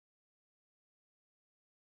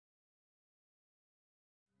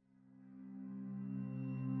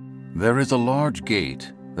There is a large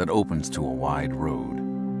gate that opens to a wide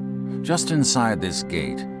road. Just inside this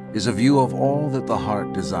gate is a view of all that the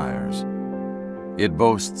heart desires. It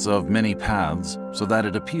boasts of many paths so that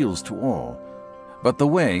it appeals to all, but the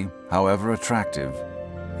way, however attractive,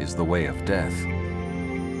 is the way of death.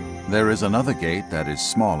 There is another gate that is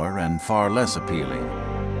smaller and far less appealing.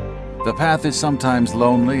 The path is sometimes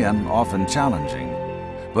lonely and often challenging,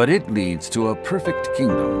 but it leads to a perfect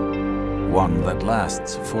kingdom, one that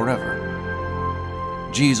lasts forever.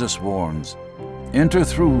 Jesus warns, "Enter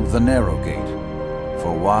through the narrow gate,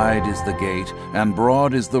 for wide is the gate and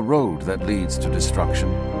broad is the road that leads to destruction,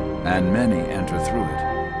 and many enter through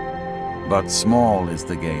it. But small is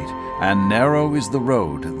the gate and narrow is the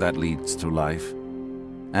road that leads to life,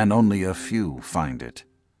 and only a few find it."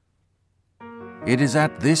 It is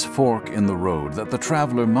at this fork in the road that the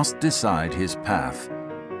traveler must decide his path.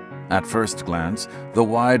 At first glance, the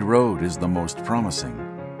wide road is the most promising.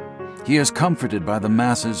 He is comforted by the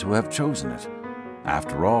masses who have chosen it.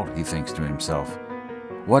 After all, he thinks to himself,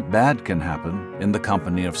 what bad can happen in the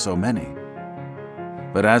company of so many?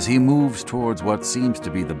 But as he moves towards what seems to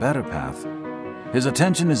be the better path, his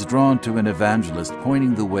attention is drawn to an evangelist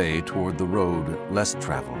pointing the way toward the road less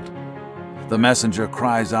traveled. The messenger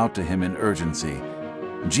cries out to him in urgency,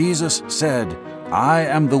 "Jesus said, 'I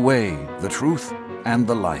am the way, the truth, and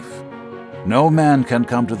the life. No man can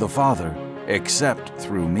come to the Father except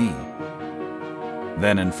through me.'"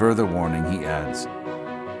 Then in further warning he adds,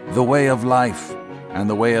 "The way of life and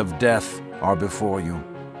the way of death are before you.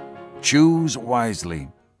 Choose wisely."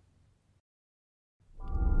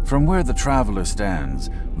 From where the traveler stands,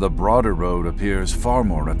 the broader road appears far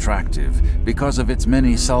more attractive because of its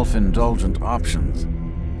many self-indulgent options.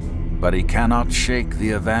 But he cannot shake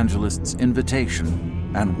the evangelist's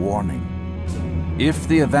invitation and warning. If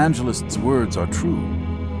the evangelist's words are true,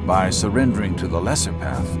 by surrendering to the lesser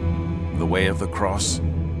path, the way of the cross,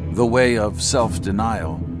 the way of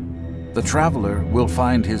self-denial, the traveler will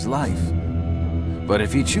find his life. But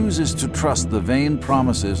if he chooses to trust the vain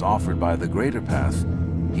promises offered by the greater path,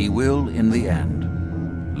 he will, in the end,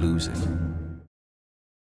 lose it.